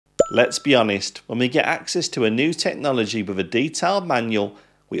Let's be honest, when we get access to a new technology with a detailed manual,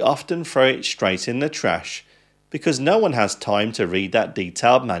 we often throw it straight in the trash because no one has time to read that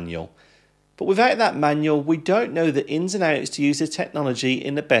detailed manual. But without that manual, we don't know the ins and outs to use the technology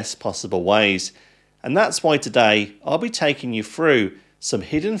in the best possible ways. And that's why today I'll be taking you through some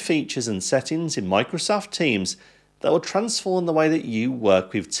hidden features and settings in Microsoft Teams that will transform the way that you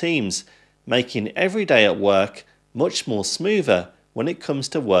work with Teams, making every day at work much more smoother when it comes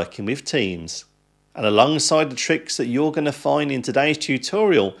to working with Teams. And alongside the tricks that you're going to find in today's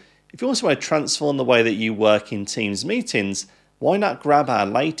tutorial, if you also want to transform the way that you work in Teams meetings, why not grab our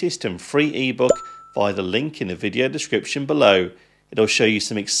latest and free ebook via the link in the video description below. It'll show you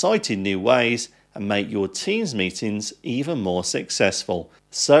some exciting new ways and make your Teams meetings even more successful.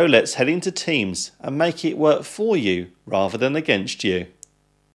 So let's head into Teams and make it work for you rather than against you.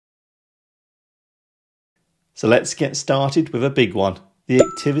 So let's get started with a big one, the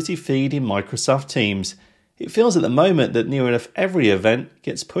activity feed in Microsoft Teams. It feels at the moment that near enough every event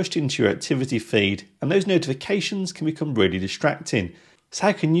gets pushed into your activity feed, and those notifications can become really distracting. So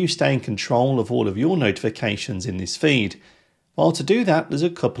how can you stay in control of all of your notifications in this feed? Well, to do that, there's a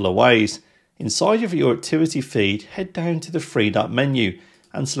couple of ways. Inside of your activity feed, head down to the three-dot menu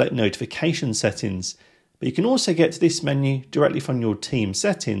and select notification settings. But you can also get to this menu directly from your Teams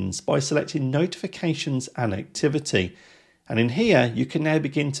settings by selecting notifications and activity. And in here, you can now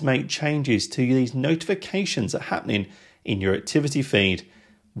begin to make changes to these notifications that are happening in your activity feed.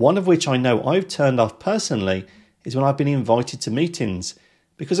 One of which I know I've turned off personally is when I've been invited to meetings.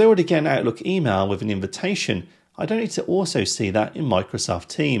 Because I already get an Outlook email with an invitation, I don't need to also see that in Microsoft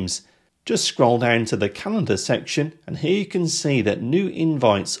Teams. Just scroll down to the calendar section, and here you can see that new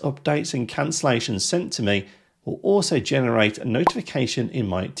invites, updates and cancellations sent to me will also generate a notification in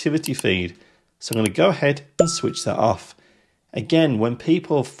my activity feed. So I'm going to go ahead and switch that off. Again, when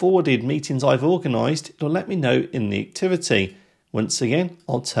people have forwarded meetings I've organised, it'll let me know in the activity. Once again,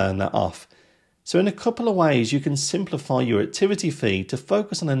 I'll turn that off. So in a couple of ways, you can simplify your activity feed to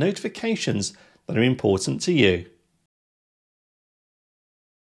focus on the notifications that are important to you.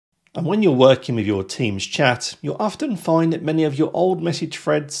 And when you're working with your Teams chat, you'll often find that many of your old message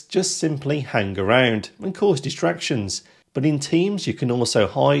threads just simply hang around and cause distractions. But in Teams, you can also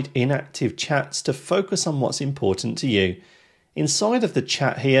hide inactive chats to focus on what's important to you. Inside of the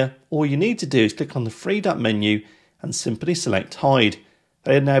chat here, all you need to do is click on the three-dot menu and simply select hide.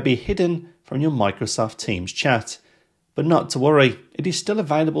 They'll now be hidden from your Microsoft Teams chat. But not to worry, it is still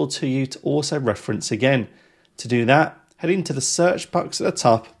available to you to also reference again. To do that, head into the search box at the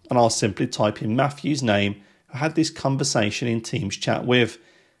top and I'll simply type in Matthew's name, who I had this conversation in Teams chat with.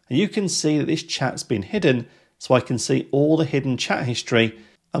 And you can see that this chat's been hidden, so I can see all the hidden chat history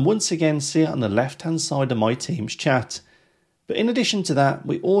and once again see it on the left hand side of my Teams chat. But in addition to that,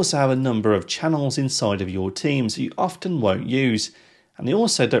 we also have a number of channels inside of your Teams that you often won't use, and they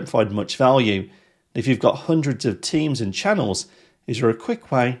also don't provide much value. If you've got hundreds of teams and channels, is there a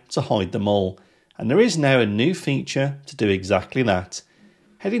quick way to hide them all? And there is now a new feature to do exactly that.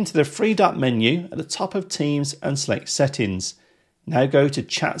 Head into the three-dot menu at the top of Teams and select Settings. Now go to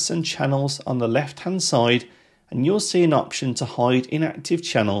Chats and Channels on the left-hand side, and you'll see an option to hide inactive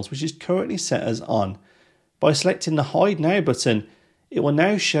channels, which is currently set as on. By selecting the Hide Now button, it will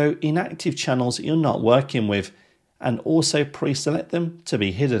now show inactive channels that you're not working with, and also pre-select them to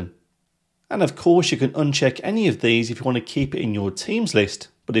be hidden. And of course, you can uncheck any of these if you want to keep it in your Teams list.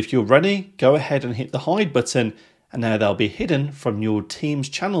 But if you're ready, go ahead and hit the Hide button, and now they'll be hidden from your Teams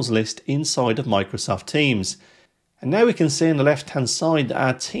channels list inside of Microsoft Teams. And now we can see on the left hand side that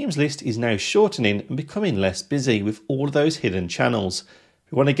our Teams list is now shortening and becoming less busy with all of those hidden channels.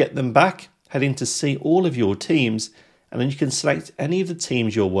 If you want to get them back, head in to see all of your teams, and then you can select any of the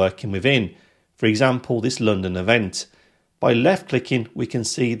teams you're working within. For example, this London event. By left clicking, we can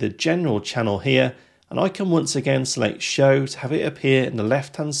see the general channel here, and I can once again select show to have it appear in the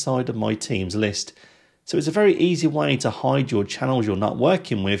left hand side of my teams list. So it's a very easy way to hide your channels you're not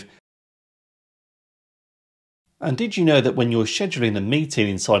working with. And did you know that when you're scheduling a meeting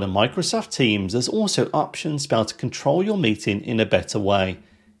inside of Microsoft Teams, there's also options to be able to control your meeting in a better way?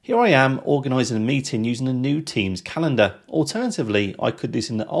 Here I am organising a meeting using a new Teams calendar. Alternatively, I could do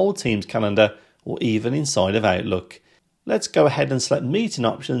this in the old Teams calendar or even inside of Outlook. Let's go ahead and select meeting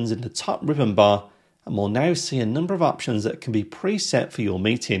options in the top ribbon bar, and we'll now see a number of options that can be preset for your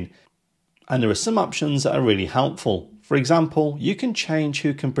meeting. And there are some options that are really helpful. For example, you can change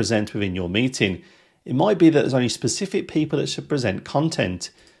who can present within your meeting. It might be that there's only specific people that should present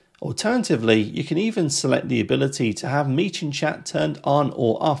content. Alternatively, you can even select the ability to have meeting chat turned on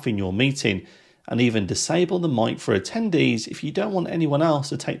or off in your meeting. and even disable the mic for attendees if you don't want anyone else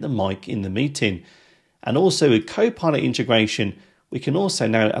to take the mic in the meeting. And also with Copilot integration, we can also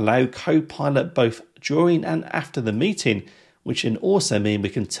now allow Copilot both during and after the meeting, which can also mean we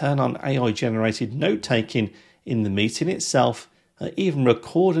can turn on AI generated note taking in the meeting itself, and even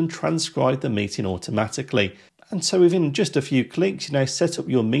record and transcribe the meeting automatically. And so within just a few clicks, you now set up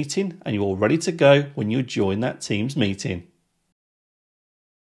your meeting and you're all ready to go when you join that Teams meeting.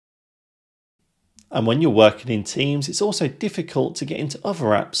 And when you're working in Teams, it's also difficult to get into other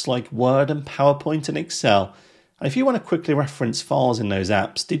apps like Word and PowerPoint and Excel. And if you want to quickly reference files in those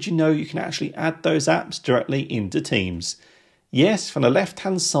apps, did you know you can actually add those apps directly into Teams? Yes, from the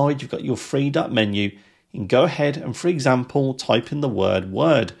left-hand side, you've got your three-dot menu. You can go ahead and, for example, type in the word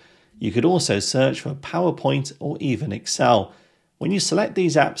Word. You could also search for PowerPoint or even Excel. When you select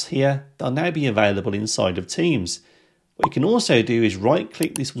these apps here, they'll now be available inside of Teams. What you can also do is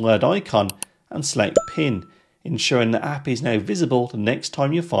right-click this Word icon and select Pin, ensuring the app is now visible the next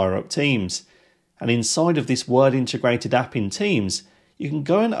time you fire up Teams. And inside of this Word integrated app in Teams, you can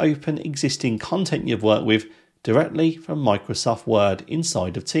go and open existing content you've worked with directly from Microsoft Word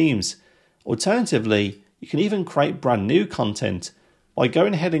inside of Teams. Alternatively, you can even create brand new content. By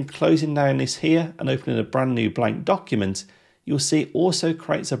going ahead and closing down this here and opening a brand new blank document, you'll see it also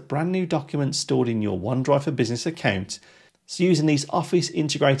creates a brand new document stored in your OneDrive for Business account. So using these Office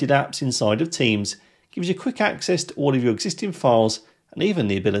integrated apps inside of Teams gives you quick access to all of your existing files and even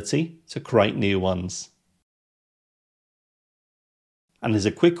the ability to create new ones. And there's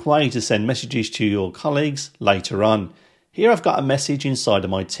a quick way to send messages to your colleagues later on. Here I've got a message inside of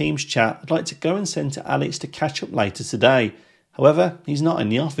my Teams chat I'd like to go and send to Alex to catch up later today. However, he's not in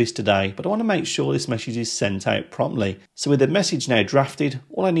the office today, but I want to make sure this message is sent out promptly. So with the message now drafted,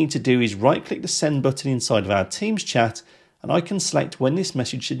 all I need to do is right click the send button inside of our Teams chat and I can select when this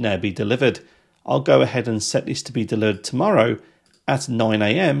message should now be delivered. I'll go ahead and set this to be delivered tomorrow at 9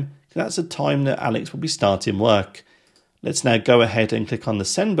 AM, because that's the time that Alex will be starting work. Let's now go ahead and click on the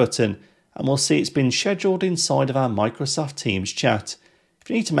send button and we'll see it's been scheduled inside of our Microsoft Teams chat. If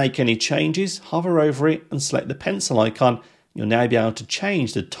you need to make any changes, hover over it and select the pencil icon. You'll now be able to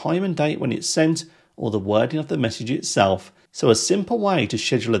change the time and date when it's sent or the wording of the message itself. So a simple way to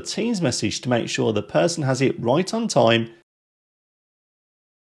schedule a Teams message to make sure the person has it right on time.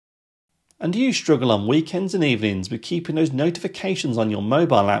 And do you struggle on weekends and evenings with keeping those notifications on your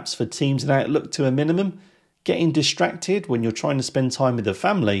mobile apps for Teams and Outlook to a minimum? Getting distracted when you're trying to spend time with the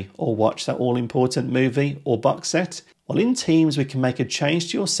family or watch that all-important movie or box set? Well, in Teams we can make a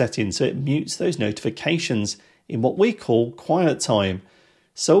change to your settings so it mutes those notifications in what we call quiet time.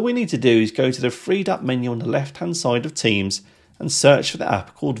 So all we need to do is go to the three-dot menu on the left-hand side of Teams and search for the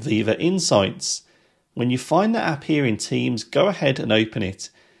app called Viva Insights. When you find the app here in Teams, go ahead and open it.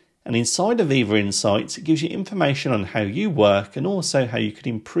 And inside of Viva Insights, it gives you information on how you work and also how you could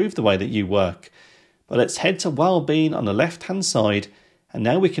improve the way that you work. But let's head to Wellbeing on the left-hand side, and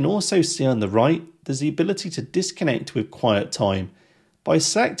now we can also see on the right there's the ability to disconnect with quiet time. By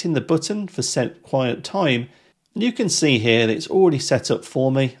selecting the button for Set Quiet Time, you can see here that it's already set up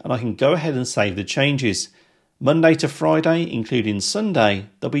for me and I can go ahead and save the changes. Monday to Friday, including Sunday,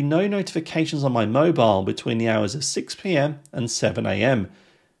 there'll be no notifications on my mobile between the hours of 6 PM and 7 AM.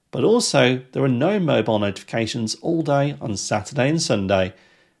 But also, there are no mobile notifications all day on Saturday and Sunday.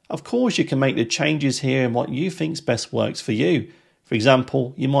 Of course, you can make the changes here in what you think's best works for you. For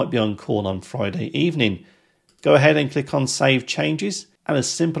example, you might be on call on Friday evening. Go ahead and click on Save Changes, and as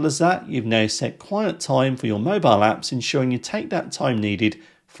simple as that, you've now set quiet time for your mobile apps, ensuring you take that time needed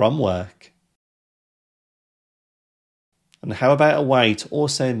from work. And how about a way to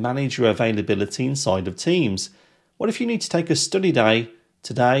also manage your availability inside of Teams? What if you need to take a study day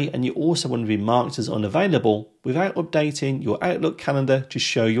today and you also want to be marked as unavailable without updating your Outlook calendar to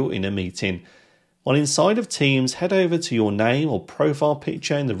show you're in a meeting? Well, inside of Teams, head over to your name or profile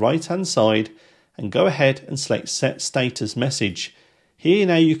picture in the right hand side and go ahead and select Set Status Message. Here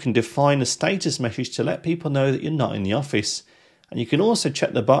now you can define a status message to let people know that you're not in the office, and you can also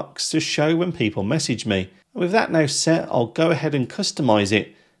check the box to show when people message me. And with that now set, I'll go ahead and customize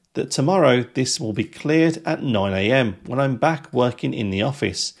it that tomorrow this will be cleared at 9 AM when I'm back working in the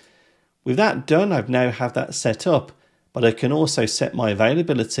office. With that done, I've now have that set up, but I can also set my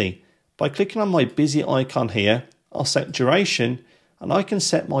availability. By clicking on my busy icon here, I'll set duration and I can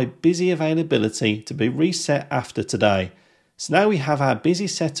set my busy availability to be reset after today. So now we have our busy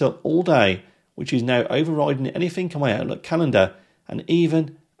set up all day, which is now overriding anything on my Outlook calendar and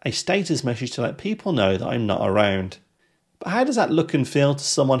even a status message to let people know that I'm not around. But how does that look and feel to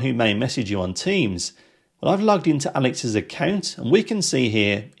someone who may message you on Teams? Well, I've logged into Alex's account and we can see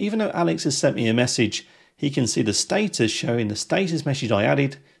here, even though Alex has sent me a message, he can see the status showing the status message I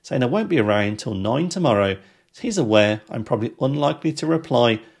added saying I won't be around till 9 tomorrow. So he's aware I'm probably unlikely to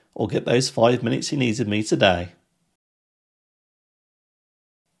reply or get those 5 minutes he needs of me today.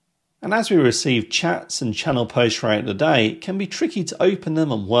 And as we receive chats and channel posts throughout the day, it can be tricky to open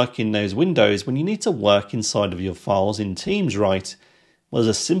them and work in those windows when you need to work inside of your files in Teams, right? Well,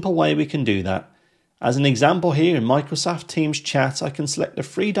 there's a simple way we can do that. As an example here in Microsoft Teams Chat, I can select the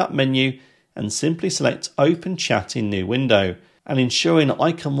three-dot menu and simply select Open Chat in New Window, and ensuring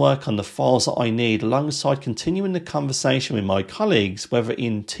I can work on the files that I need alongside continuing the conversation with my colleagues, whether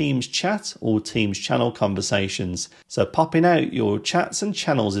in Teams Chat or Teams Channel conversations. So popping out your chats and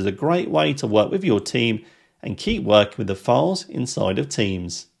channels is a great way to work with your team and keep working with the files inside of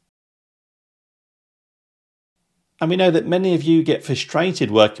Teams. And we know that many of you get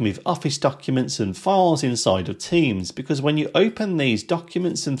frustrated working with Office documents and files inside of Teams, because when you open these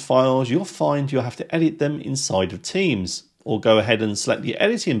documents and files, you'll find you'll have to edit them inside of Teams, or go ahead and select the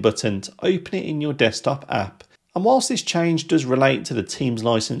editing button to open it in your desktop app. And whilst this change does relate to the Teams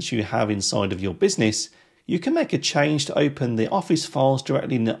license you have inside of your business, you can make a change to open the Office files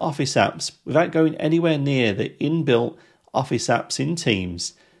directly in the Office apps without going anywhere near the inbuilt Office apps in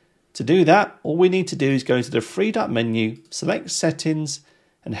Teams. To do that, all we need to do is go to the three-dot menu, select Settings,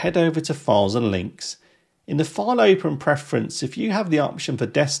 and head over to Files and Links. In the File Open preference, if you have the option for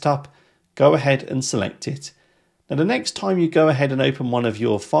desktop, go ahead and select it. Now the next time you go ahead and open one of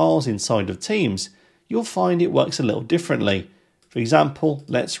your files inside of Teams, you'll find it works a little differently. For example,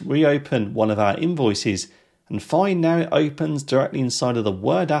 let's reopen one of our invoices and find now it opens directly inside of the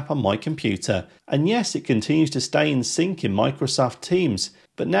Word app on my computer. And yes, it continues to stay in sync in Microsoft Teams,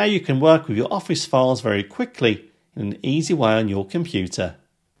 but now you can work with your Office files very quickly in an easy way on your computer.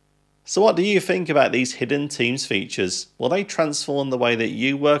 So what do you think about these hidden Teams features? Will they transform the way that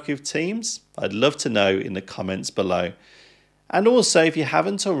you work with Teams? I'd love to know in the comments below. And also, if you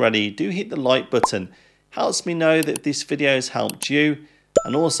haven't already, do hit the like button. Helps me know that this video has helped you,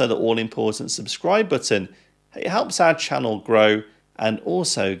 and also the all-important subscribe button. It helps our channel grow and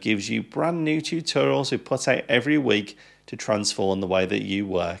also gives you brand new tutorials we put out every week to transform the way that you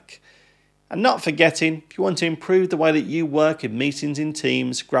work. And not forgetting, if you want to improve the way that you work in meetings in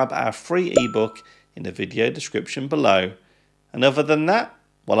Teams, grab our free ebook in the video description below. And other than that,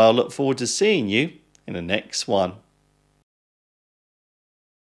 well, I'll look forward to seeing you in the next one.